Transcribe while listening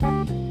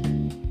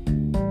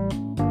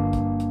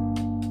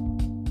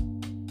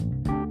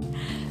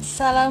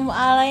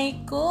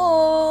Assalamualaikum.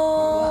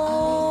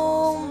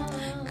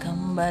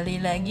 Kembali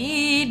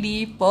lagi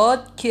di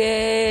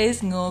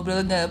podcast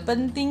Ngobrol gak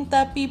penting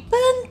tapi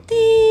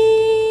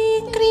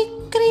penting.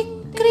 Krik krik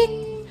krik.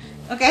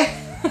 Oke.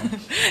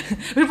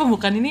 Ini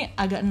pembukaan ini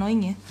agak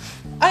annoying ya.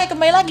 Oke,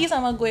 kembali lagi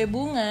sama gue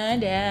Bunga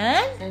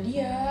dan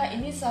Nadia.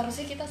 Ini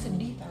seharusnya kita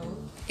sedih tau.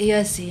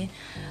 Iya sih.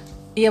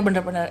 Iya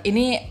benar-benar.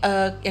 Ini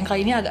yang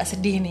kali ini agak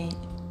sedih nih.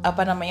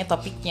 Apa namanya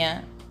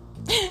topiknya?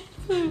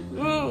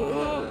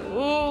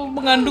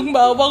 Mengandung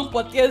bawang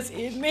podcast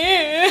ini.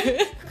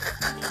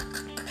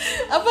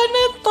 Apa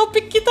nih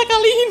topik kita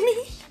kali ini?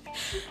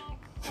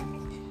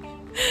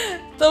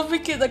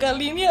 Topik kita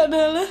kali ini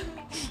adalah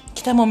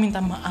kita mau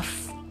minta maaf.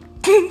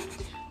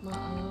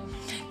 Maaf.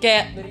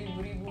 Kayak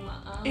Beribu-ribu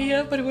maaf.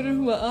 iya,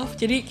 beribu-ribu maaf.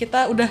 Jadi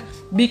kita udah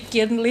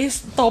bikin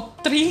list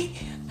top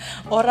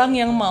 3 orang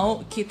yang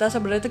mau kita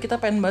sebenarnya tuh kita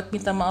pengen banget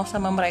minta maaf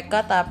sama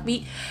mereka,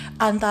 tapi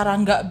antara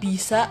nggak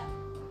bisa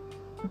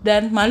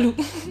dan malu.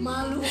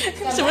 Malu.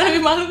 Sebenarnya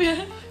lebih malu ya.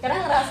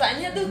 Karena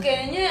rasanya tuh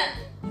kayaknya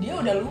dia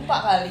udah lupa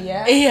kali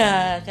ya. Iya,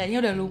 kayaknya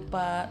udah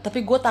lupa.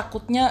 Tapi gue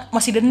takutnya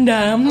masih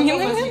dendam. Aku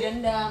masih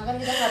dendam. Kan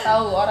kita gak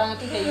tahu orang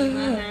itu kayak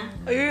gimana.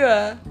 Iya.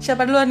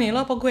 Siapa duluan nih?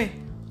 Lo apa gue?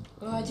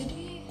 Lo aja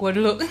deh. Gue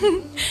dulu.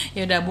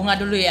 Ya udah, Bunga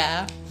dulu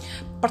ya.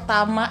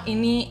 Pertama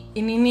ini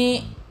nih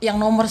yang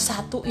nomor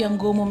 1 yang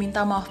gue mau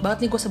minta maaf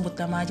banget nih, gue sebut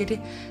nama aja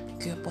deh.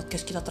 Kayak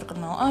podcast kita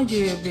terkenal aja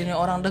ya, biar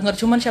orang denger.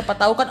 Cuman siapa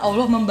tahu kan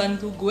Allah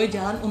membantu gue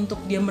jalan untuk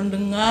dia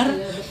mendengar.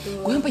 Iya,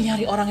 betul. Gue sampai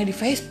nyari orangnya di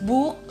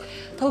Facebook.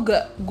 Tahu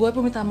gak? Gue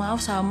minta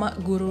maaf sama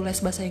guru les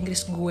bahasa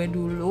Inggris gue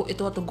dulu.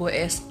 Itu waktu gue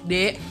SD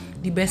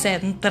di Base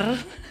Center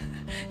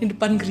di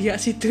depan geria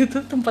situ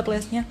tuh tempat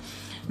lesnya.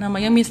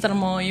 Namanya Mr.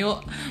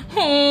 Moyo.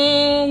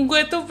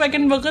 Gue tuh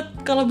pengen banget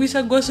kalau bisa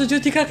gue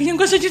sujud di kakinya,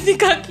 gue sujud di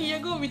kakinya.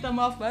 Gue minta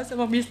maaf banget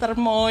sama Mr.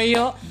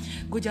 Moyo.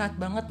 Gue jahat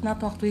banget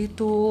Nat waktu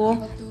itu.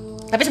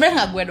 Tapi sebenarnya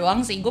nggak gue doang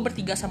sih, gue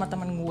bertiga sama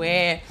temen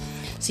gue,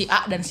 si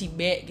A dan si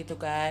B gitu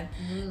kan.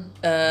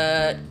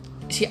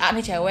 Si A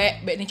nih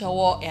cewek, B nih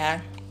cowok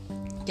ya.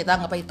 Kita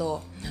anggap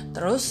itu.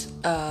 Terus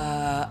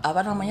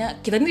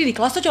kita ini di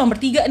kelas tuh cuma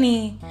bertiga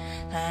nih,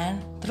 kan.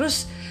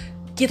 Terus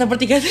kita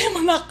bertiga tuh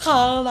emang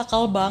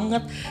nakal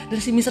banget. Dan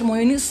si Mr.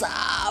 Moyo ini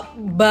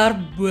sabar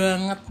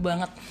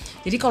banget.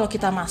 Jadi kalau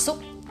kita masuk,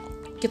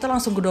 kita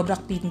langsung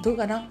gedobrak pintu,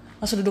 kadang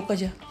langsung duduk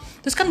aja.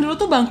 Terus kan dulu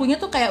tuh bangkunya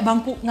tuh kayak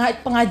bangku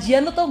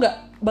pengajian, tuh tau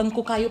gak?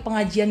 Bangku kayu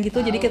pengajian gitu.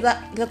 Jadi kita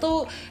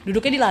tuh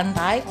duduknya di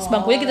lantai, terus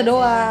bangkunya kita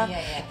doang.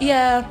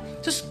 Iya.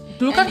 Terus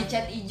dulu kan di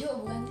cat hijau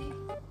bukan sih?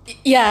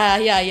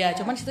 Iya.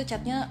 Cuman situ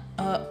catnya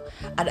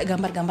ada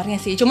gambar-gambarnya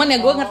sih. Cuman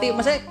ya gue ngerti,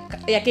 maksudnya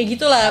ya kayak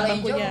gitulah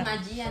bangkunya. Kalau hijau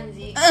pengajian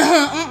sih.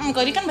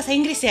 Kalau ini kan bahasa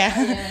Inggris ya.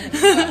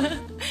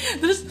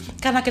 Terus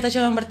karena kita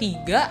cuma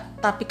bertiga,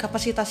 tapi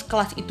kapasitas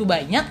kelas itu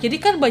banyak, jadi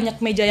kan banyak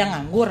meja yang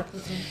nganggur.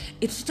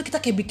 Itu tuh kita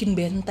kayak bikin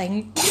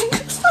benteng.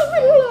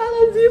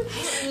 Astagfirullahaladzim.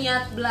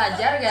 Niat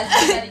belajar gak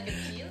sih dari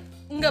kecil?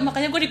 Enggak,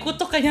 makanya gue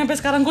dikutuk kayaknya sampai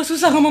sekarang gue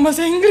susah ngomong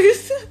bahasa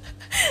Inggris.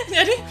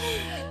 Jadi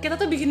kita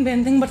tuh bikin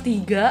benteng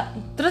bertiga,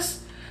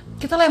 terus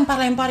kita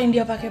lempar-lemparin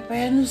dia pakai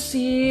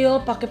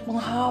pensil, pakai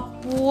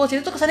penghapus.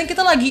 Jadi tuh kesannya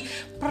kita lagi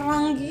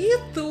perang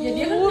gitu. Ya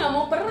dia kan gak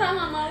mau perang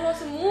sama lo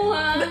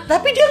semua.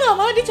 Tapi dia nggak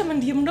mau, dia cuma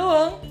diem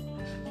doang,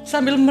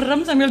 sambil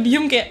merem sambil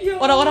diem kayak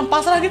orang-orang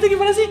pasrah gitu.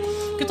 Gimana sih?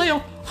 Kita yang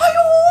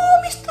ayo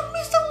Mister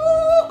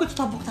gue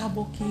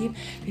tabok-tabokin,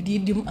 dia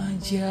diem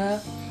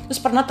aja.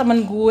 Terus pernah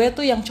temen gue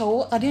tuh yang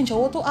cowok, tadi yang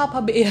cowok tuh apa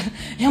B ya?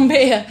 Yang B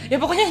ya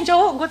pokoknya yang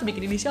cowok, gue tuh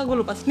bikin inisial, gue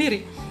lupa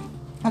sendiri.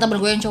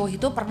 Temen gue yang cowok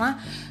itu pernah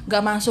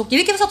gak masuk.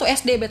 Jadi kita satu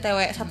SD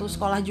BTW, satu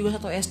sekolah juga,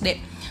 satu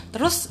SD.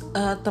 Terus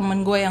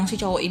temen gue yang si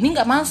cowok ini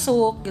gak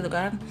masuk gitu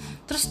kan.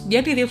 Terus dia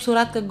kirim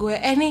surat ke gue,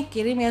 nih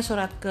kirim ya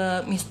surat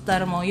ke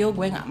Mr. Moyo,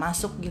 gue gak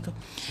masuk gitu.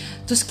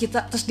 Terus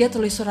dia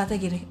tulis suratnya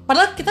gini.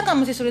 Padahal kita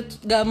gak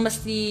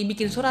mesti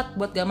bikin surat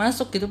buat gak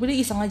masuk gitu. Tapi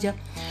dia iseng aja.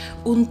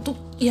 Untuk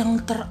yang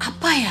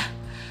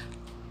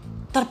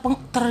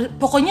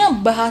pokoknya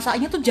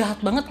bahasanya tuh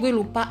jahat banget, gue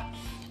lupa.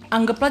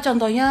 Anggaplah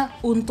contohnya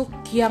untuk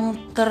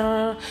yang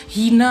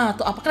terhina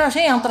atau apa, kan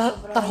rasanya yang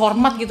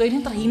terhormat gitu,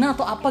 ini terhina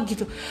atau apa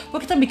gitu.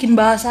 Kita bikin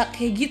bahasa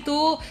kayak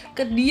gitu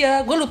ke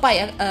dia. Gue lupa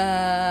ya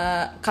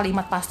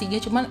kalimat pastinya,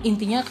 cuman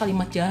intinya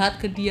kalimat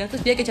jahat ke dia. Terus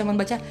dia kayak cuman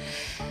baca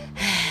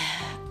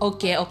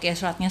Oke,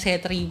 suratnya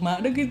saya terima.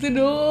 Udah gitu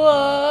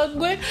doang.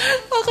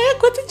 Makanya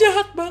gue tuh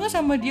jahat banget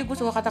sama dia. Gue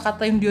suka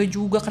kata-katain dia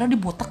juga karena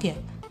dia botak ya.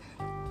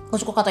 Gue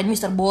suka katain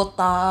Mr.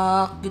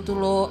 Botak gitu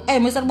loh.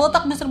 Mr.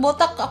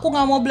 Botak, aku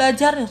gak mau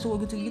belajar. Ya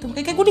suka gitu-gitu.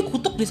 Kayak gue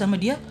dikutuk deh sama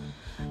dia.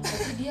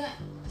 Pasti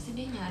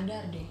dia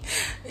nyadar deh.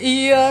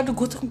 Iya,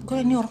 gue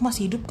ini orang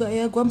masih hidup gak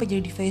ya? Gue sampai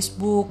jadi di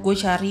Facebook, gue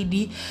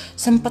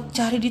sempet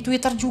cari di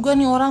Twitter juga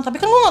nih orang. Tapi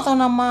kan gue gak tahu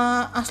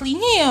nama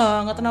aslinya ya,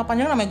 gak tahu nama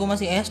panjang, namanya gue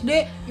masih SD.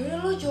 Yaudah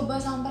lo coba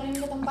samperin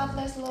ke tempat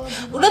les lo.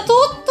 Udah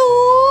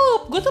tutup.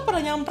 Gue tuh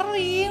pernah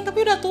nyamperin,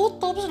 tapi udah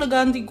tutup, terus udah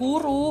ganti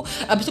guru.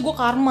 Abis itu gue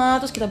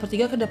karma, terus kita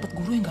bertiga kan dapet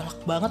guru yang galak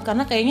banget.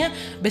 Karena kayaknya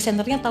base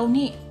centernya tahu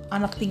nih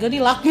anak 3 nih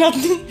laknat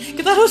nih.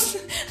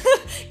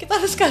 Kita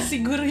kita harus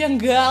kasih guru yang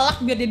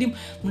galak biar dia diem.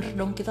 Bener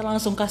dong, kita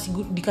langsung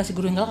dikasih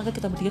guru yang galak, akhirnya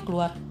kita bertiga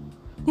keluar.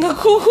 Nggak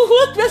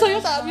kuat biasanya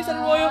sama Mr.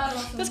 Moyo.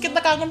 Terus kita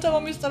kangen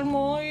sama Mr.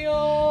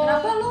 Moyo.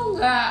 Kenapa lo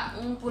nggak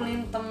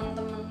ngumpulin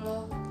temen-temen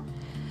lo?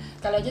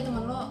 Kali aja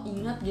temen lo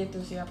ingat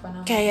gitu siapa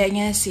namanya.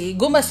 Kayaknya sih,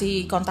 gue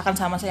masih kontakan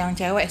sama yang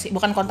cewek sih.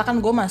 Bukan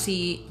kontakan, gue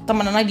masih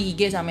temenan di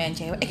IG sama yang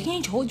cewek. Kayaknya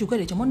yang cowok juga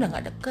deh, cuma udah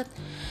gak deket.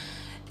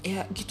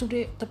 Ya gitu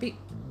deh, tapi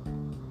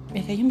ya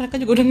kayaknya mereka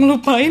juga udah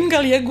ngelupain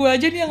kali ya. Gue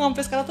aja nih yang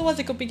sampai sekarang tuh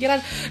masih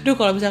kepikiran. Duh,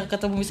 kalau bisa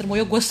ketemu Mr.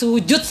 Moyo, gue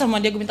sujud sama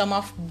dia, gue minta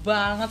maaf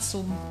banget,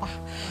 sumpah.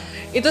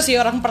 Itu sih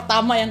orang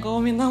pertama yang gue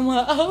minta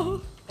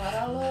maaf.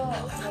 Parah lo, gak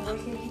boleh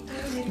kayak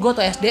gitu. Gue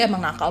tuh SD emang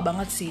nakal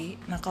banget sih,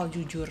 nakal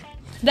jujur.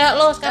 Dah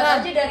lo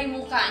sekarang aja dari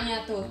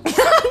mukanya tuh.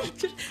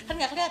 kan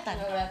nggak kelihatan.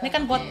 Nggak kelihatan. Ini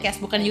kan podcast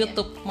bukan Iya.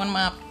 YouTube, mohon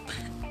maaf.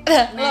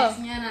 Lo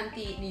Nextnya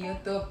nanti di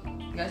YouTube.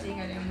 Gak sih,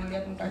 gak ada yang mau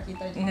lihat muka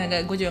kita juga.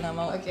 nggak, gue juga nggak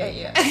mau. Oke,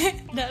 iya.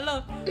 Dah lo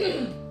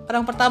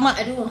orang pertama.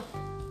 Aduh,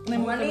 Nih,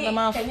 gue nih minta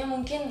maaf. kayaknya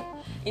mungkin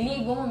ini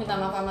gue mau minta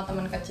maaf sama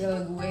teman kecil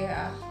gue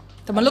ya.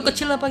 Temen lu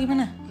kecil apa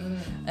gimana?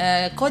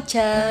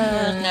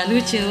 Kocak, nggak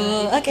lucu.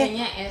 Oke.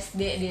 Kayaknya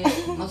SD deh.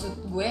 Maksud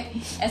gue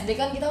SD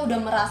kan kita udah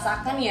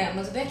merasakan ya.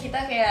 Maksudnya kita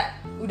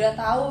kayak udah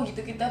tahu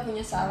gitu kita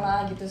punya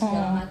salah gitu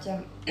segala macam.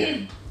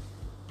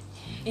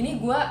 Ini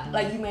gue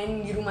lagi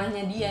main di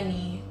rumahnya dia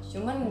nih.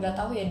 Cuman nggak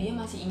tahu ya dia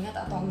masih ingat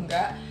atau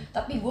enggak.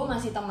 Tapi gue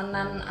masih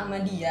temenan sama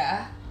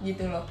dia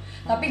gitu loh.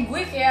 Tapi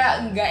gue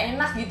kayak nggak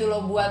enak gitu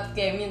loh buat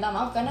kayak minta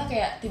maaf karena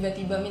kayak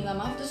tiba-tiba minta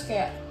maaf terus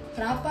kayak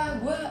kenapa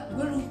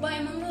gue lupa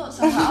emang lo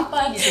salah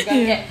apa gitu kan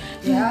kayak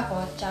ya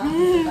kocak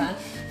gitu kan.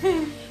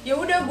 Ya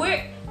udah gue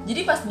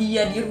jadi pas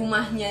dia di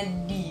rumahnya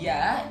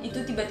dia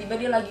itu tiba-tiba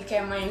dia lagi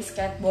kayak main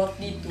skateboard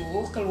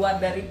gitu keluar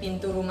dari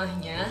pintu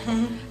rumahnya.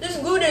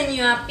 Terus gue udah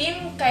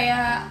nyiapin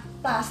kayak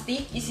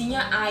plastik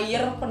isinya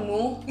air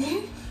penuh.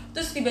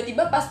 Terus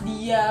tiba-tiba pas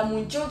dia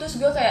muncul terus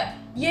gue kayak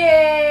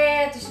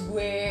yeay, terus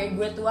gue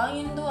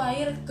tuangin tuh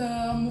air ke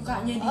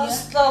mukanya dia.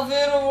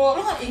 Astagfirullah,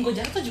 lu ngatain gue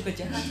jahat tuh juga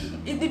jahat.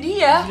 Itu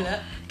dia. Gila.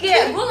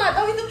 Kayak gue nggak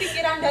tahu itu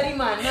pikiran dari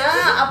mana,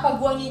 apa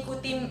gue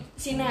ngikutin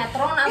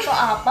sinetron atau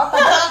apa.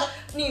 Padahal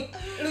nih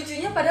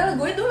lucunya padahal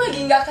gue tuh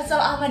lagi nggak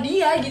kesel sama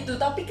dia gitu,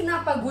 tapi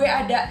kenapa gue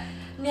ada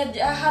niat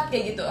jahat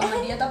kayak gitu sama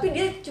dia, tapi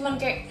dia cuman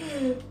kayak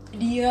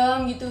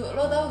diam gitu.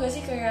 Lo tau gak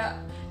sih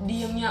kayak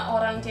diamnya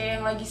orang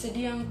kayak yang lagi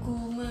sedih, yang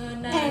ku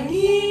menangis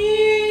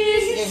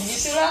kayak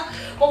gitulah.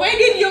 Pokoknya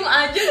dia diam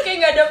aja kayak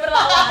nggak ada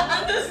perlawanan.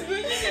 Terus gue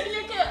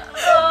jadinya kayak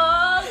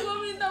gue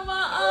minta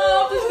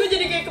maaf. Terus gue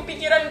jadi kayak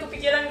kepikiran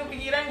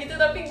gitu,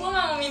 tapi gue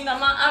nggak mau minta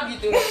maaf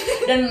gitu.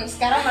 Dan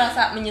sekarang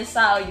merasa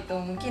menyesal gitu.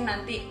 Mungkin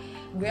nanti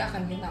gue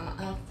akan minta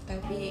maaf,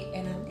 tapi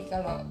nanti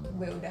kalau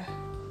gue udah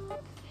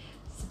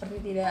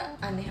seperti tidak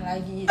aneh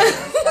lagi gitu,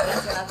 sekarang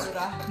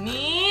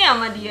silaturahmi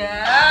sama dia.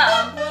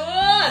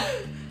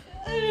 Ampun.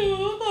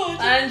 Aduh,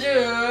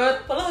 Lanjut.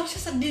 padahal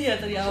harusnya sedih ya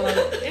tadi awal.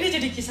 Ini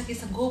jadi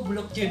kisah-kisah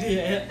goblok jadi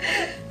ya.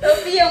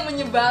 Tapi yang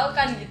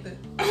menyebalkan gitu.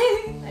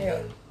 Ayo.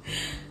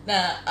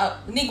 Nah,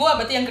 ini gue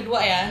berarti yang kedua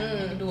ya.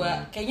 Yang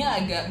kedua, kayaknya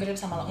agak mirip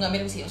sama lo. Nggak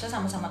mirip sih, maksudnya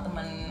sama-sama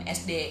temen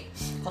SD.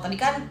 Kalau tadi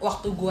kan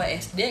waktu gue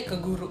SD ke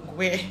guru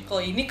gue.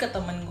 Kalau ini ke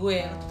temen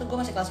gue. Waktu itu gue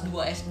masih kelas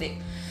 2 SD.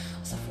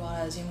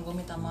 Astagfirullahaladzim, gue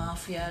minta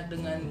maaf ya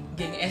dengan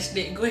geng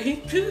SD gue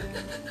itu.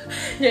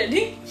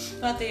 Jadi,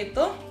 waktu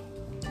itu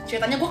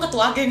ceritanya gue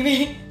ketua geng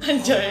nih.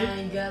 Anjay. Oh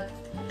my god.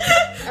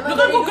 Emang Lu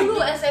kan dari gua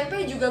dulu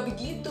SMP juga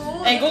begitu.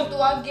 gue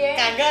ketua geng.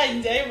 kagak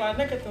anjay,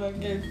 mana ketua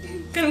geng.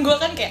 Kan gue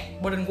kan kayak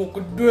badan gue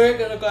gede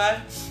gitu kan.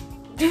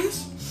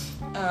 Terus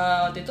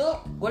waktu itu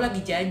gue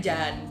lagi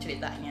jajan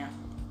ceritanya.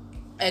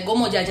 Gue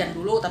mau jajan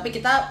dulu, tapi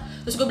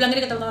terus gue bilang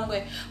gini ke teman-teman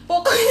gue,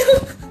 pokoknya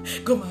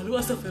gue malu,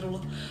 astagfirullah,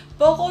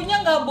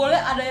 pokoknya nggak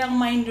boleh ada yang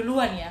main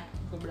duluan ya,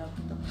 gue bilang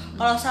gitu.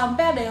 Kalau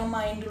sampai ada yang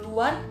main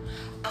duluan,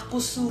 aku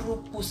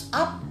suruh push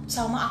up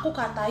sama aku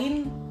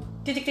katain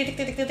titik.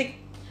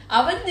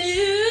 Apa tuh?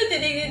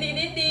 Titik.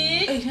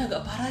 Ini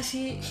agak parah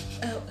sih.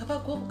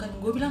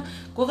 Gue bilang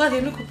gue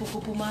katain lu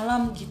kupu-kupu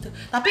malam gitu,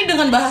 tapi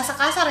dengan bahasa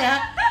kasar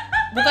ya.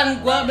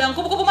 Bukan gue bilang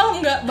kupu-kupu malam,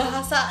 enggak,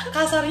 bahasa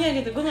kasarnya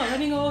gitu. Gue gak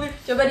berani ngomong.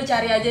 Coba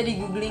dicari aja di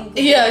googling.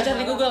 Iya,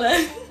 cari Google ya.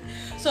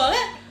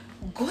 Soalnya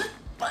gue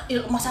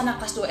masa anak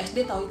kelas 2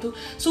 SD tahu itu.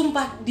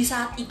 Sumpah di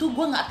saat itu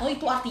gue gak tahu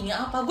itu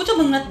artinya apa. Gue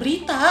cuma ngeliat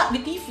berita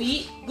di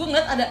TV. Gue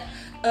ngeliat ada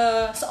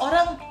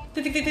seorang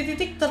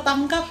titik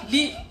tertangkap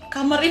di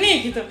kamar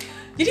ini gitu.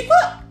 Jadi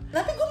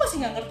tapi gue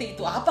masih nggak ngerti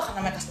itu apa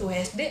karena mereka kelas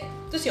 2 SD.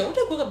 Terus ya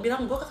udah gue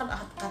bilang gue akan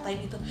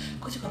katain itu.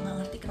 Gue juga nggak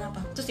ngerti kenapa.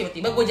 Terus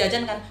tiba-tiba gue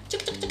jajan kan,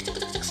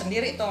 cek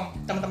sendiri tuh.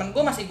 Teman-teman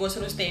gue masih gue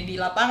suruh stay di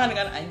lapangan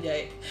kan,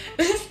 anjay.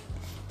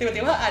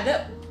 Tiba-tiba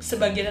ada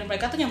sebagian dari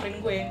mereka tuh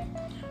nyamperin gue.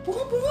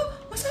 Bunga,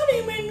 masa ada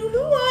yang main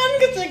duluan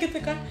gitu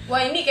kan.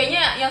 Wah, ini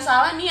kayaknya yang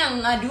salah nih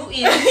yang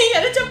ngaduin.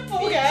 Iya, ada cepu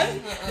kan.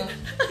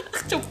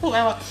 Cepu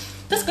emang.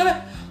 Terus gue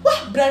bilang, wah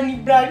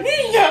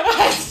beraninya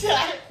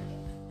aja.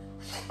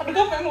 Aduh,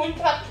 gue pengen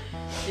muncrat.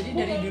 Jadi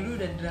dari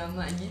dulu udah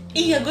drama gitu.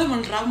 Iya, gue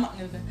emang drama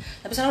gitu.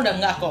 Tapi sekarang udah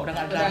enggak kok, udah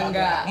enggak drama.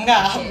 Enggak,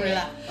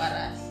 alhamdulillah.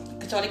 Parah.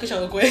 Kecuali ke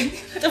cowok gue,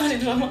 itu masih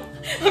drama.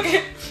 Oke.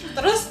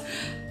 Terus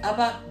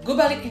gue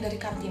balikin dari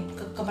kantin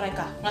ke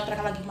mereka, ngeliat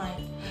mereka lagi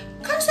main.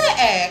 Kan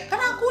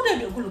aku udah,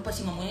 gue lupa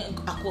sih ngomongnya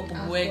aku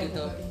apa gue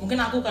gitu. Mungkin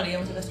aku kali ya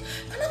maksudnya.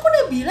 Kan aku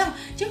udah bilang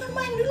jangan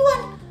main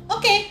duluan.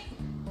 Oke,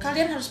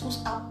 kalian harus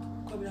push up.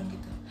 Gue bilang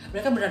gitu.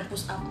 Mereka beneran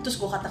push up. Terus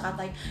gue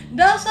kata-katain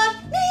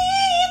dasar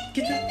nit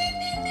gitu.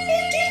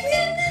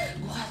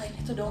 Gue katain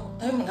itu dong.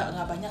 Tapi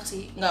nggak banyak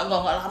sih. Nggak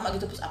lama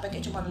gitu push up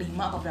kayak cuma 5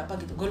 apa berapa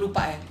gitu. Gue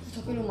lupa ya.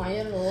 Tapi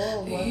lumayan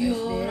loh buat Iya,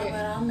 SD.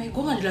 rame-rame.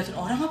 Gue nggak diliatin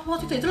orang apa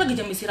waktu itu lagi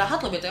jam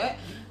istirahat loh BTW.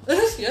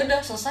 Terus ya udah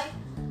selesai.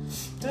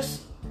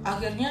 Terus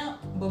akhirnya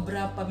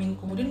beberapa minggu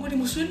kemudian gue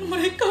dimusuhin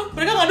mereka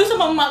ngadu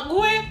sama emak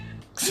gue.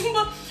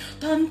 Sumpah,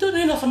 tante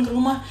nih nelfon ke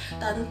rumah,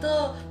 tante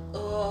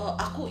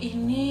aku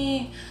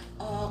ini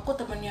aku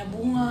temannya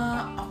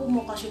Bunga, aku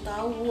mau kasih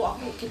tahu,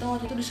 kita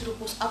waktu itu disuruh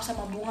push up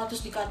sama Bunga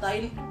terus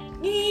dikatain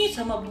nih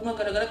sama Bunga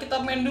gara-gara kita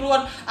main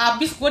duluan.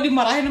 Abis gue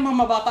dimarahin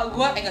sama bapak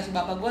gue, enggak sih,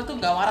 bapak gue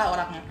tuh gak marah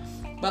orangnya,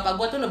 bapak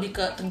gue tuh lebih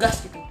ke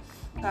tegas gitu.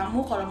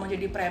 Kamu kalau mau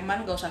jadi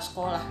preman gak usah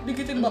sekolah,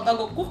 digituin bapak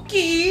gue.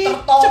 Kuki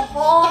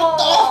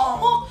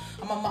tertohok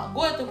sama mak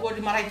gue tuh, gue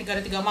dimarahin 3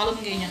 hari 3 malam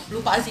kayaknya,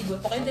 lupa sih gue,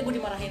 pokoknya gue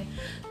dimarahin.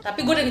 Tapi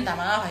gue udah minta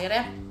maaf,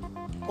 akhirnya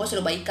gue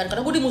suruh baikan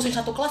karena gue dimusuhin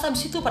satu kelas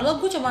abis itu. Padahal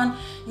gue cuman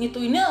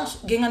ngituinnya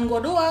gengan gue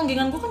doang,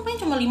 gengan gue kan paling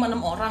cuma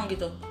 5-6 orang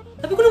gitu,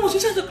 tapi gue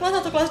dimusuhin satu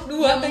kelas 2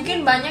 ya,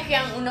 mungkin banyak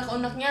yang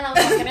unek-uneknya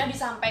langsung akhirnya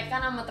disampaikan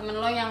sama temen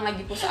lo yang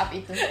lagi push up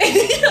itu.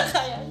 Iya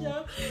kayaknya.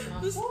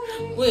 Terus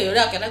gue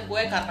udah akhirnya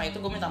gue karena itu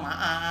gue minta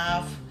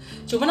maaf.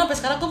 Cuman sampai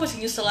sekarang gue masih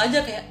nyesel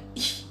aja kayak,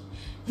 ih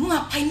lu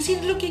ngapain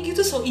sih dulu kayak gitu,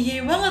 so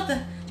iye banget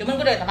dah. Cuman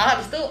gue udah minta maaf,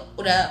 abis itu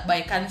udah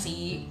baikan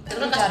sih. Itu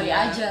kan cari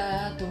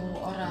aja tuh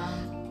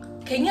orang.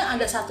 Kayaknya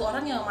ada satu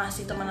orang yang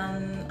masih temenan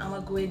sama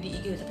gue di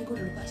IG, tapi gue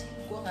udah lupa sih,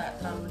 gue nggak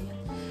terlalu lihat.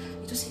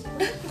 Itu sih,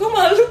 udah gue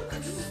malu.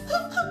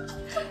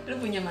 Lu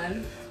punya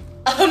malu?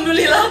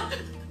 Alhamdulillah.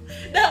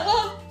 Dah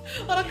lo,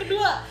 orang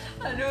kedua.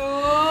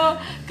 Aduh,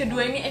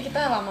 kedua ini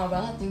kita lama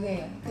banget juga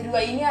ya. Kedua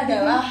ini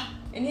adalah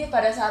ini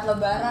pada saat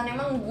lebaran.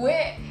 Emang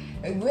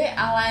gue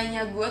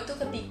alainya gue tuh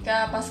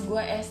ketika pas gue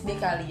SD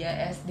kali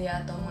ya, SD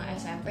atau mau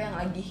SMP yang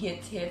lagi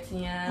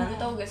hits-hitsnya. Lu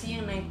tau gak sih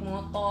yang naik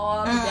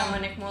motor, zaman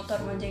naik motor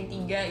Mojang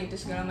 3 itu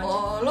segala macam.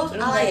 Oh, lo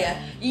alay ya?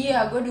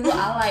 Iya, gue dulu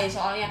alay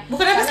soalnya.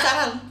 Bukannya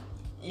sekarang?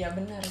 Iya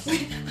benar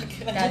sih.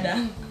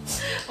 Kadang.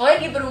 Pokoknya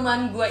di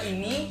perumahan gue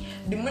ini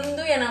demen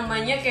tuh yang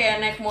namanya kayak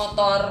naik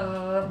motor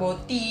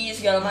boti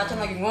segala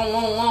macam lagi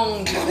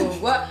ngong gitu.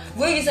 Gue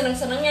lagi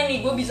seneng-senengnya nih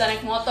gue bisa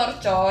naik motor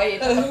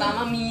coy. Itu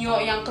pertama Mio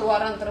yang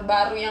keluaran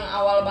terbaru yang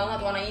awal banget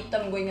warna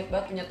hitam, gue inget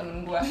banget punya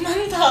temen gue.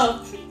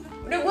 Mantap.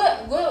 Udah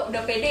gue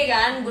udah pede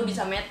kan, gue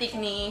bisa matic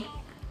nih.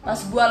 Pas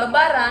gue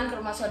lebaran ke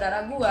rumah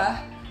saudara gue,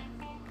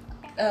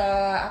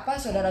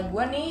 saudara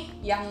gue nih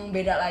yang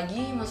beda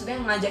lagi, maksudnya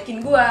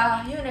ngajakin gue,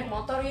 yuk naik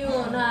motor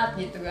yuk Nat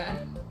gitu kan.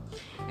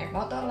 Naik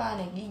motor lah,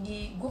 naik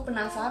Gigi. Gue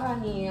penasaran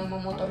nih sama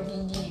motor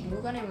Gigi.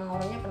 Dulu kan emang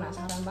orangnya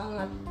penasaran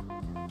banget.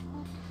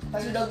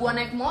 Pas udah gue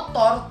naik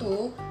motor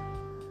tuh,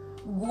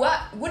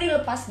 gue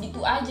dilepas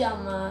gitu aja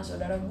sama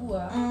saudara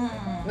gue.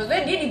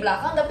 Maksudnya dia di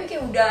belakang tapi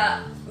kayak udah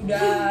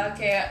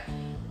kayak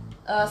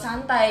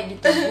santai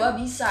gitu, gue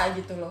bisa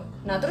gitu loh.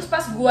 Nah terus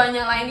pas gue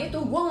nyalain itu,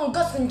 gue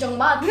ngegas kenceng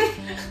banget.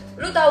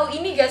 Lu tahu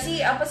ini gak sih,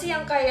 apa sih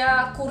yang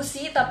kayak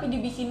kursi tapi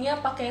dibikinnya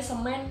pakai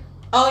semen?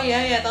 Oh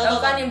iya, tahu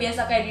kan yang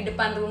biasa kayak di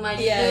depan rumah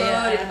gitu,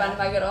 iya. Di depan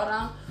pagar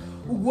orang.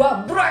 Gue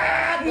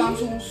bret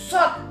langsung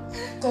set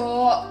ke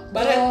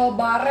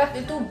baret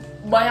itu,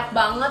 banyak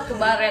banget ke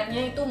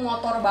baretnya, itu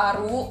motor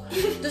baru.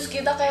 Terus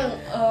kita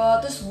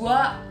terus gue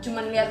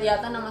cuman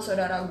lihat-lihatan sama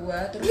saudara gue,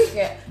 terus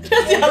kayak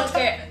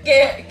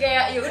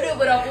ya udah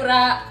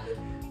pura-pura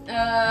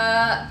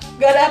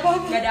gak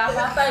ada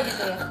apa-apa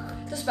gitu loh.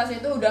 Terus pas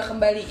itu udah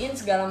kembaliin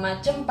segala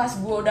macem, pas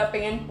gue udah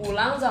pengen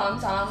pulang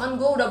salam-salaman,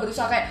 gue udah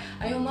berusaha kayak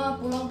ayo ma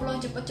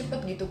pulang cepet-cepet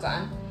gitu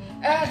kan.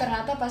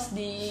 Ternyata pas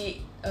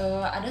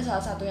ada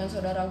salah satu yang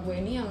saudara gue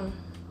ini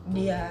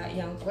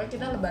yang pokoknya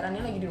kita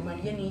lebarannya lagi di rumah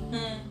dia nih.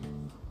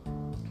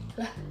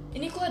 Lah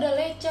ini kok ada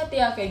lecet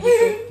ya kayak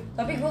gitu.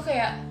 Tapi gue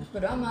kayak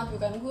bodo amat,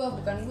 bukan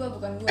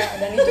gue.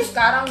 Dan itu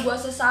sekarang gue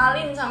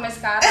sesalin sampai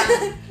sekarang.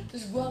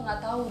 Terus gue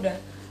nggak tahu udah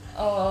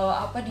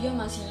apa dia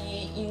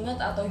masih ingat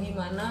atau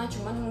gimana,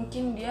 cuman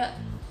mungkin dia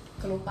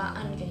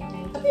kelupaan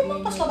kayaknya. Tapi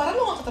emang pas lebaran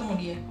lo gak ketemu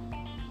dia?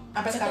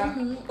 Sampai sekarang?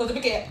 Oh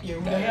tapi kayak ya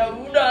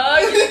udah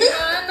gitu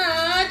gimana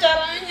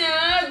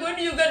caranya? Gue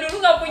juga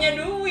dulu nggak punya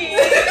duit.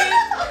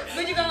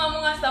 Gue juga nggak mau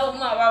ngasih tahu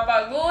emak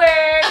bapak gue.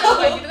 Kalau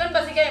kayak gitu kan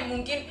pasti kayak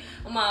mungkin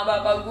emak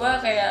bapak gue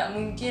kayak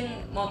mungkin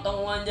motong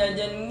uang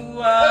jajan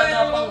gue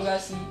atau apa, enggak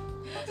sih.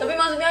 Tapi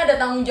maksudnya ada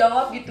tanggung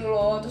jawab gitu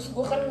loh. Terus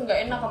gue kan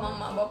nggak enak sama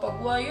emak bapak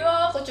gue,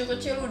 ya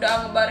kecil-kecil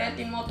udah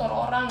ngebaretin motor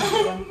orang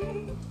gitu kan.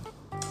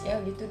 Ya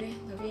gitu deh.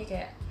 Tapi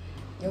kayak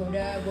ya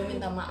udah, gue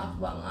minta maaf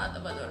banget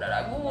sama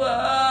saudara gue.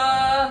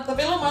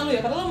 Tapi lo malu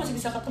ya, padahal lo masih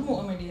bisa ketemu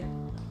sama dia.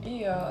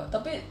 Iya,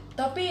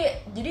 tapi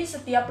jadi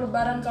setiap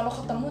lebaran kalau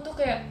ketemu tuh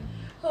kayak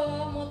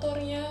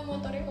motornya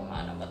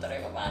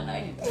kemana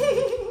gitu.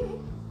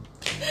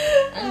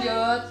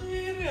 Lanjut.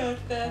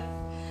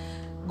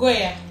 Gue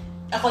ya,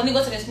 Kalau ini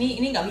gue serius nih,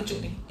 ini nggak lucu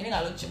nih, ini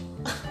nggak lucu.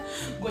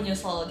 Gue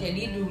nyesel.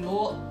 Jadi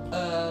dulu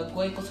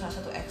gue ikut salah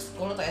satu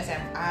ekskul atau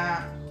SMA,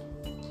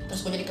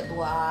 terus gue jadi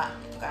ketua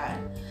gitu kan.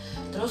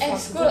 Terus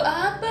ekskul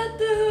apa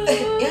tuh?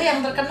 Ya yang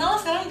terkenal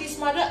sekarang di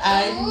Semada,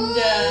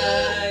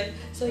 anjay,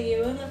 so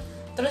iya banget.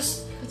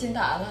 Terus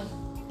Pecinta alam.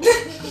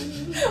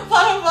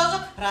 parah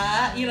banget,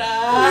 Ira.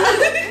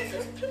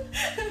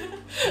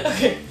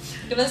 Oke,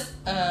 terus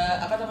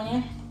apa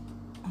namanya?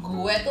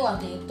 Gue tuh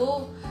waktu itu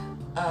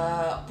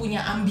punya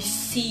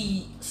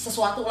ambisi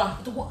sesuatu lah,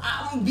 itu gue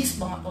ambis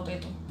banget waktu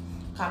itu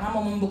karena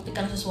mau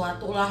membuktikan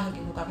sesuatu lah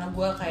gitu, karena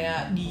gue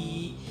kayak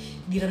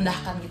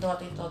direndahkan gitu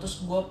waktu itu,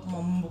 terus gue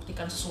mau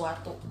membuktikan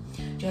sesuatu.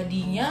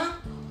 Jadinya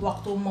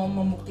waktu mau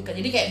membuktikan,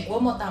 jadi kayak gue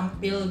mau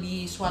tampil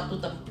di suatu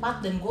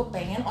tempat dan gue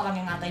pengen orang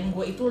yang ngatain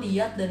gue itu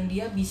lihat dan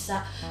dia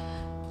bisa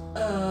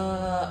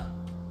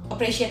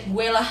appreciate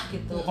gue lah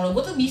gitu, kalau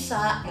gue tuh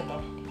bisa gitu.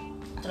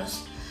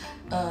 Terus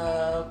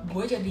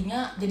gue jadi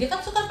kan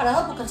itu kan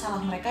padahal bukan salah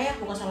mereka ya,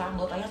 bukan salah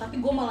anggotanya,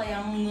 tapi gue malah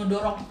yang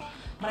ngedorong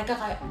mereka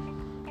kayak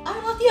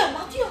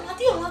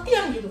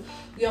latihan gitu.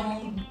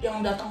 Yang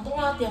datang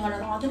telat, yang nggak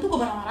datang latihan tuh gue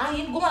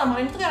marah-marahin. Gue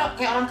marah-marahin itu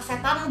kayak orang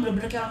kesetanan,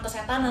 bener-bener kayak orang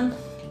kesetanan.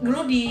 Dulu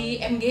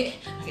di MG,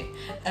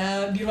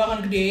 di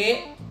ruangan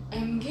gede.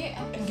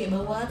 MG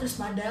bawah terus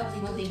Mada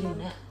Mati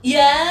Guna.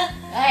 Iya.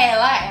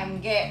 Lah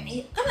MG.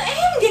 Kan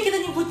MG kita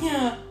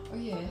nyebutnya. Oh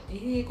iya.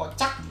 Ih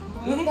kocak.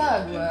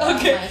 Lupa gue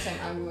Okay. sama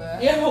SMA gue.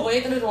 Ya pokoknya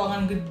itu di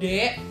ruangan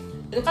gede,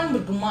 itu kan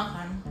bergema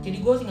kan. Jadi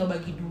gue tinggal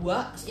bagi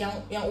dua,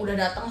 yang udah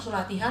datang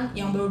suruh latihan,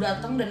 yang baru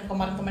datang dan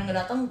kemarin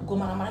gak datang, gue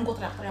marah-marahin, gue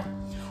teriak-teriak.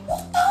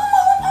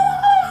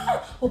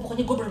 Wah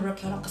pokoknya gue bener-bener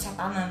kayak orang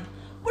kesetanan,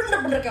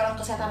 bener-bener kayak orang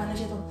kesetanan di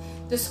situ.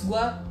 Terus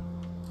gue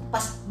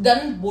pas,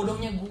 dan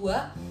bodohnya gue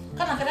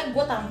kan akhirnya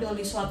gue tampil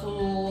di suatu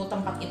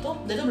tempat itu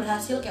dan itu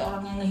berhasil. Kayak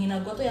orang yang ngehina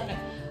gue tuh yang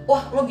kayak,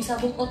 wah lo bisa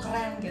Bung, lo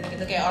keren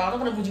gitu, kayak orang tuh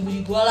pada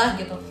muji-muji gue lah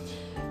gitu.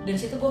 Dan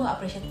situ gue nggak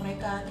appreciate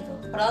mereka gitu.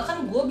 Padahal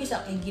kan gue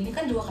bisa kayak gini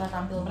kan juga karena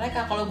tampil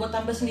mereka. Kalau gue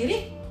tampil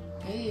sendiri,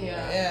 iya.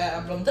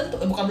 Ya belum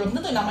tentu, bukan belum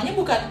tentu, namanya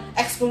bukan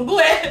ekskul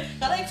gue.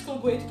 Karena ekskul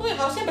gue itu tuh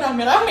yang harusnya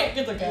beramai-ramai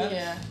gitu kan.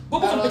 Iya. Gue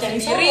bukan Kalau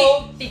pencari sendiri,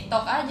 solo.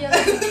 TikTok aja.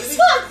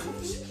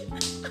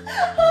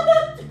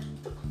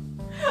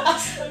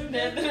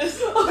 Astaga, terus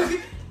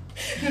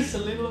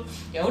ngeselin lo.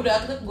 Ya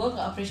udah, tetep gue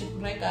nggak appreciate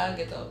mereka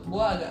gitu.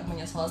 Gue agak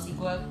menyesal sih.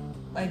 Gue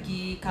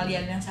bagi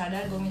kalian yang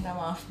sadar, gue minta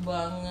maaf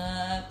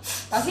banget.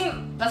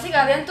 Pasti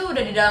kalian tuh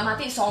udah di dalam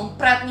hati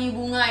sompret nih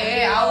Bunga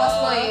ya. Iya. Awas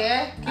lo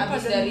ya. Abis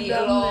Kipas dari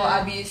dendam lo deh.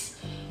 abis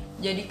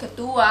jadi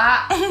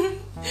ketua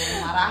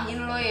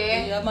marahin lo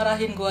ya. Iya,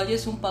 marahin gue aja,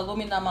 sumpah gue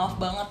minta maaf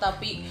banget.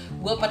 Tapi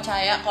gue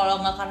percaya kalau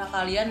nggak karena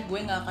kalian, gue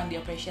nggak akan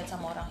di-appreciate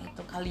sama orang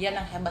itu. Kalian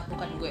yang hebat,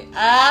 bukan gue.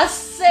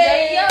 Asik.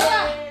 Ya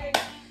iyalah.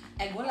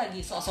 Gue lagi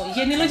sok-sok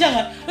iya nih, lu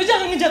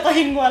jangan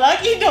ngejatuhin gue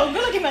lagi dong.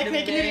 Gue lagi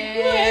naik-naikin diri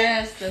gue.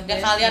 Ya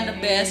kalian the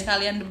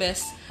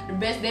best, The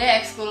best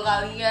deh ekskul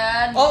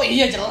kalian. Oh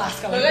iya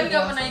jelas kalau Bahkan itu gak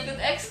jelas. pernah ikut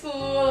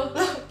ekskul.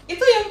 Itu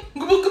yang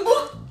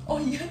gebuk-gebuk.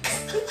 Oh iya.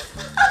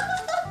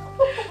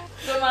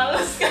 Gue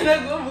males karena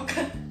gue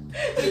bukan.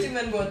 Gue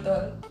cuman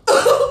botol.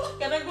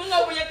 Karena gue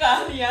gak punya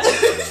keahlian.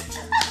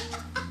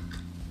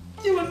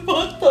 Cuman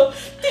botol.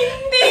 Ting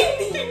ting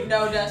ting.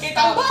 Udah Kayak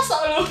stop.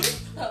 basah lu.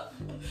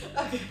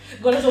 Oke,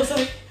 gue udah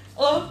selesai.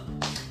 Oh,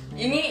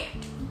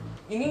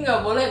 Ini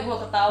nggak boleh gue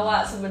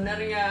ketawa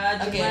sebenarnya,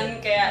 cuman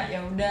kayak ya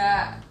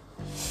udah,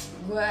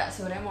 gue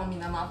sebenarnya mau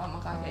minta maaf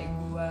sama kakek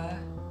gue.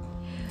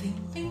 ting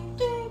ting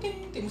ting ting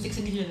ting, musik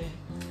sedih aja.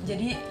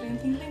 Jadi Ting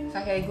ting ting.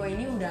 kakek gue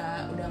ini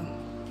udah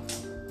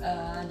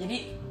jadi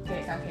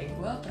kayak kakek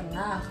gue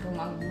pernah ke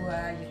rumah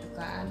gue gitu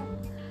kan.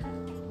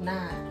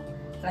 Nah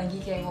lagi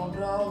kayak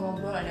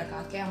ngobrol ada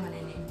kakek sama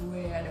nenek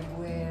gue, ada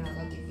gue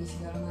nonton TV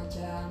segala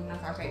macam. Nah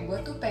kakek gue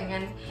tuh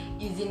pengen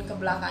izin ke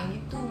belakang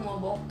gitu mau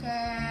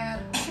boker.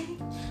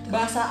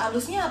 Bahasa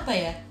halusnya apa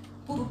ya?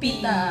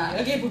 Pupita.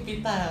 Oke,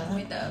 Pupita.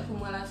 Pupita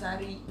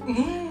Kumalasari.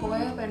 Hmm.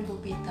 Pokoknya pengen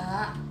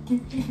Pupita.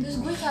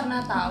 Terus gue karena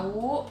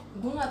tahu,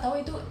 gue nggak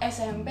tahu itu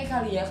SMP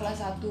kali ya,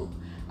 kelas 1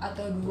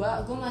 atau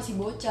 2, gue masih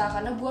bocah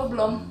karena gue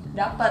belum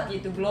dapat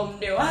gitu, belum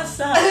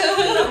dewasa.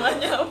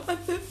 Namanya apa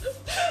tuh?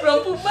 Belum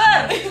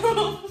puber.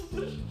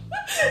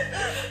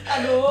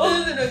 Aduh,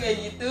 terus udah kayak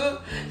gitu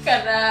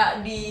karena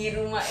di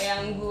rumah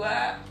yang gue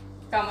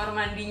kamar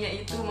mandinya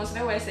itu,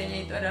 maksudnya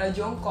WC-nya itu adalah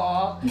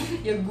jongkok.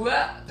 Ya gue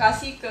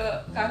kasih ke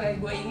kakek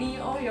gue ini,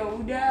 oh ya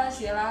udah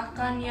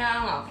silakan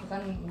Yang. Aku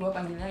kan gue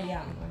panggilnya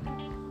Yang.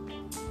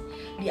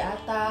 Di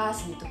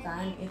atas gitu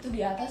kan. Itu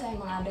di atas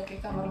emang ada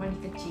kayak kamar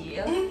mandi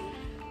kecil.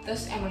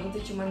 Terus emang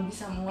itu cuma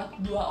bisa muat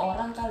 2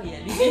 orang kali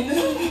ya di situ.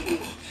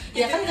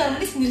 Ya kan kamar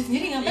mandi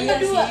sendiri-sendiri, ngapain Iya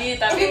berdua? sih,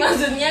 tapi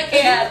maksudnya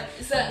kayak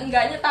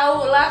seenggaknya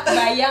tahu lah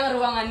kebayang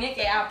ruangannya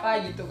kayak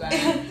apa gitu kan.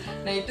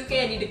 Nah itu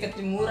kayak di deket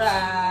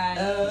jemuran.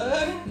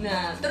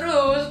 Nah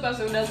terus pas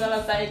udah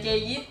selesai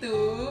kayak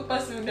gitu,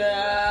 pas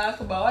udah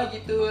ke bawah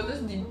gitu,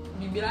 terus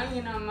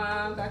dibilangin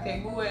sama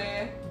kakek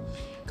gue,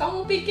 kamu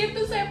pikir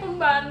tuh saya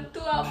pembantu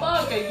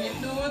apa kayak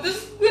gitu. Terus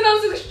gue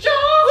langsung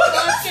shock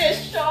banget, kayak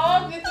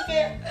shock gitu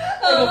kayak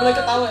Gak boleh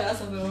ketawa ya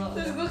sebelum.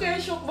 terus gue kayak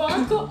shock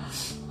banget kok,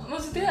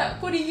 maksudnya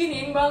kok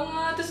diginiin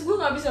banget. Terus gue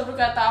nggak bisa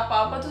berkata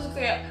apa-apa, terus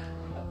kayak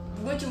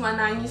gue cuma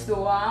nangis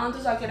doang.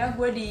 Terus akhirnya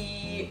gue di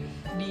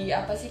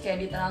apa sih,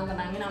 kayak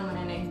ditenang-tenangin sama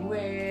nenek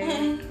gue.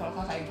 Kalau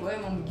kakak gue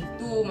emang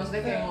begitu,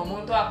 maksudnya kayak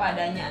ngomong tuh apa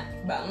adanya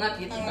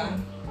banget gitu kan.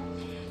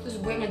 Terus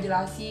gue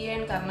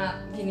ngejelasin karena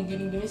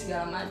gini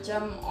segala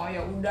macam. Oh ya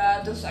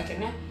udah, terus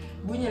akhirnya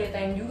gue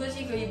nyeritain juga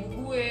sih ke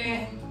ibu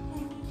gue.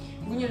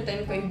 Gue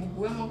nyeritain ke ibu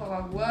gue sama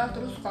kakak gue,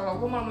 terus kakak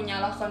gue malah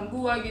menyalahkan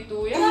gue gitu.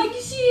 Ya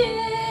lagi sih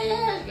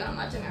ya,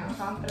 segala macam yang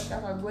kampret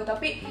kakak gue.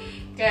 Tapi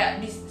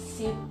kayak di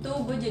situ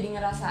gue jadi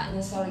ngerasa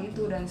nyesel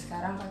gitu, dan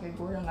sekarang kakek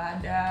gue udah nggak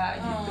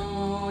ada gitu.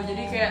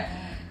 Jadi kayak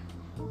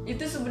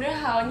itu sebenarnya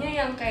halnya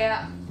yang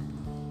kayak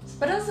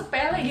padahal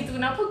sepele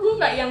gitu. Kenapa gue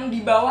nggak yang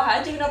di bawah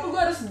aja? Kenapa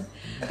gue harus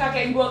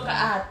kakek gue ke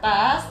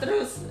atas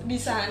terus di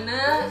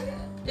sana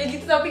ya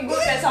gitu. Tapi gue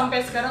kayak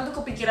sampai sekarang tuh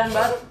kepikiran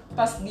banget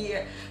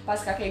pas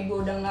kakek gue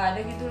udah nggak ada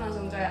gitu,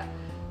 langsung kayak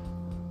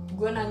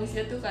gue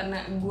nangisnya tuh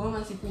karena gue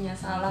masih punya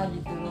salah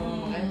gitu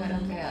loh. Makanya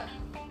kadang kayak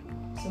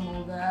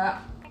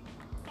semoga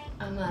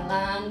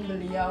amalan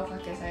beliau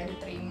kakek saya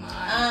diterima.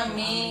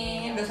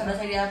 Amin.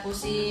 Dosa-dosa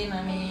dihapusin.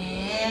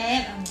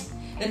 Amin.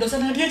 Dan dosa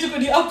Nadia juga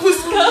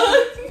dihapuskan.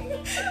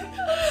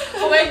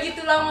 Pokoknya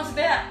gitulah,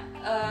 maksudnya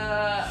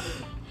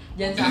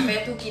jangan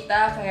sampai tuh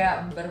kita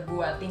kayak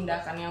berbuat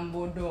tindakan yang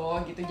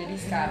bodoh gitu, jadi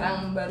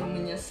sekarang baru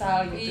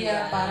menyesal gitu.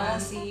 Iya, parah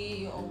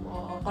sih, ya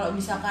Allah. Kalau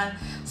misalkan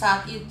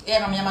saat itu,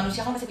 ya namanya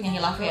manusia kan pasti punya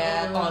hilaf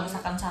ya. Kalau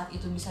misalkan saat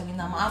itu bisa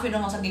minta maaf, ya udah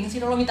nggak usah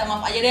gengsi, lo minta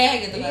maaf aja deh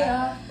gitu kan. Iya.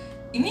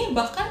 Ini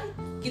bahkan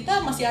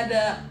kita masih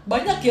ada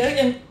banyak ya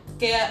yang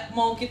kayak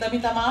mau kita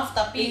minta maaf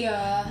tapi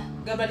Iya.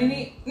 gak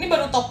berani. Ini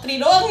baru top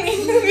 3 doang nih.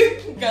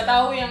 Gak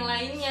tahu yang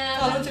lainnya.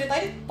 Kalau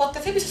ceritain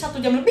podcastnya bisa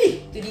 1 jam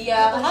lebih. Itu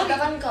dia. Kita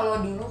kan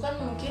kalau dulu kan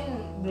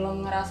mungkin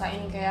belum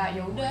ngerasain kayak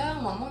ya udah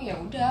ngomong ya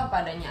udah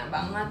padanya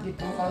banget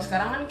gitu. Kalau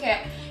sekarang kan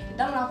kayak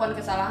kita melakukan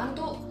kesalahan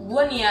tuh,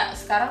 gue nih ya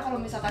sekarang kalau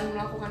misalkan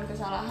melakukan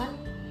kesalahan,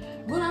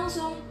 gue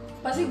langsung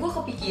pasti gue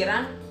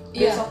kepikiran.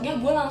 Iya.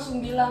 Besoknya gue langsung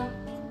bilang,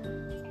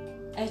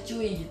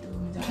 cuy gitu,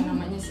 misalkan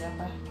namanya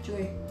siapa,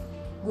 cuy,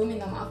 gue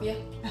minta maaf ya.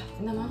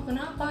 Minta maaf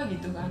kenapa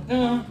gitu kan?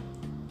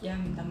 Ya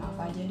minta maaf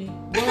aja deh.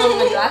 Gue nggak mau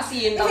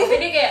ngejelasin, tapi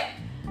dia kayak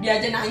dia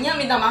aja nanya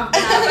minta maaf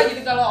kenapa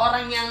gitu. Kalau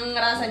orang yang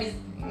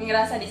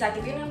ngerasa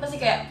disakitin kan pasti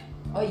kayak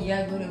oh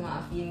iya gue udah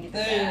maafin gitu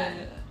kan.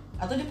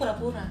 Atau dia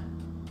pura-pura.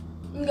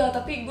 Enggak,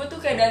 tapi gue tuh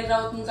kayak dari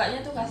raut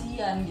mukanya tuh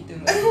kasihan gitu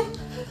loh.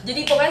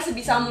 Jadi pokoknya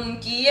sebisa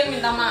mungkin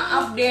minta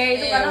maaf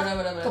deh itu karena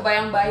bener.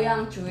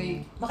 kebayang-bayang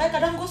cuy. Makanya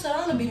kadang gue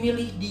sekarang lebih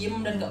milih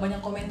diem dan gak banyak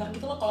komentar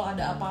gitu loh kalau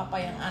ada apa-apa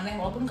yang aneh.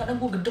 Walaupun kadang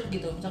gue gedek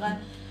gitu,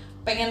 misalkan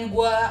pengen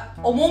gue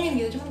omongin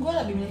gitu, cuman gue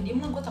lebih milih diem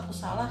lah, gue takut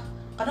salah.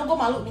 Karena gue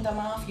malu minta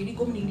maaf, jadi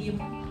gue mending diem.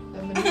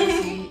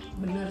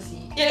 Bener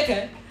sih. Iya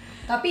kan?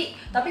 Tapi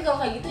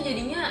kalau kayak gitu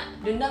jadinya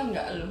dendam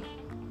nggak lo?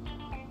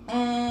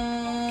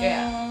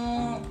 Kayak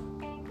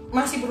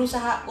masih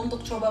berusaha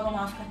untuk coba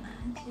memaafkan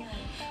aja.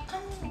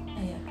 Kan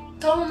ya.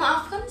 Kalau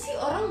memaafkan sih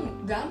orang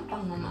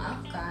gampang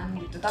memaafkan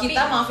gitu. Tapi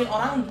Kita maafin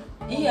orang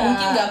iya,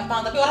 mungkin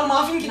gampang, tapi orang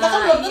maafin kita kan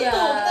belum tentu.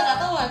 Kita nggak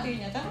tahu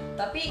hatinya kan.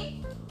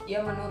 Tapi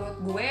ya menurut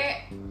gue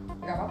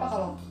nggak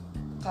apa-apa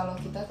kalau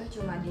kita tuh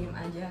cuma diem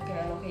aja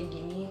kayak lo kayak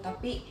gini,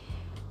 tapi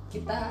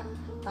kita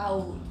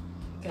tahu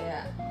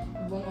kayak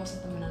gue nggak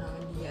usah temenan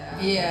sama dia.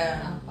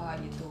 Iya. Apa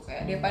gitu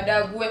kayak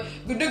daripada gue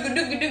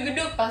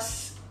gede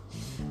pas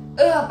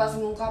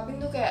ngungkapin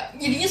tuh kayak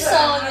Jadi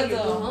nyesel gitu.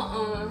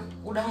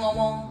 Udah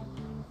Ngomong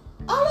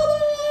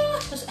Allah,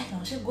 terus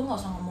nggak sih, gue nggak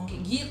usah ngomong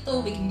kayak gitu,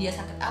 bikin dia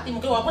sakit hati.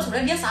 Mungkin walaupun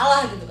sebenarnya dia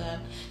salah gitu kan.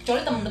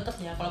 Kecuali temen deket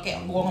ya. Kalau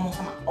kayak gue ngomong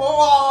sama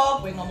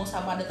gue ngomong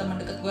sama ada teman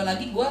deket gue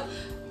lagi, gue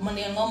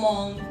mendingan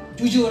ngomong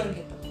jujur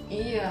gitu.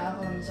 Iya,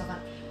 kalau misalkan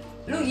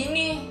lu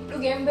gini, lu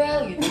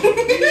gembel gitu.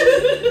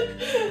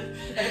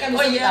 Tapi kan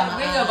Oh bisa iya, minta maaf.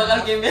 gue gak bakal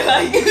gembel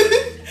lagi.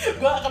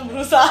 Gue akan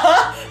berusaha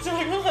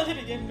supaya gue gak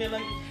jadi gembel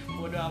lagi.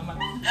 Bodoh amat.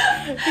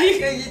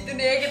 Kayak gitu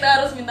deh, kita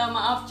harus minta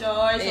maaf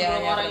coy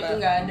sebelum orang itu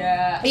gak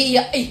ada.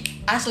 Iya,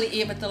 asli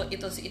iya betul,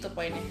 itu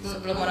poinnya.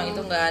 Sebelum orang itu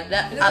gak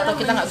ada Itu atau kadang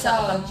kita gak bisa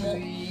menyesal, ketemu,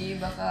 cuy,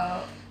 bakal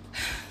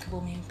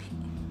kebawa mimpi.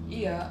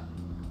 iya.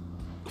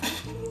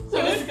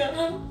 Sampai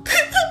sekarang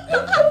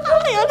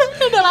Ya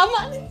udah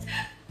lama.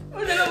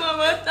 udah lama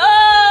banget.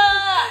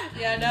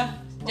 Ya udah.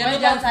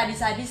 Jangan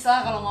sadis-sadis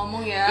lah kalau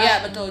ngomong ya. Iya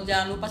betul,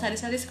 jangan lupa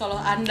sadis-sadis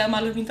kalau Anda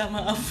malu minta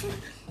maaf.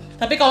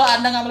 Tapi kalau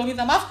Anda nggak malu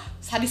minta maaf,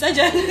 sadis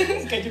aja.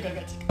 Kayak juga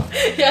gak sih.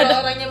 Ya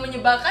Kalau orangnya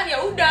menyebalkan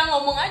ya udah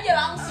ngomong aja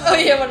langsung. Oh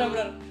iya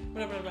benar.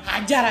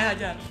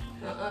 Hajar.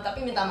 Tapi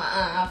minta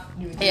maaf.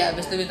 Iya,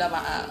 habis itu minta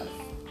maaf.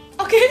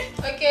 Oke.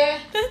 Oke.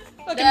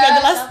 Makin gak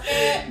jelas.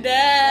 Capek.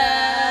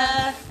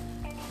 Dah.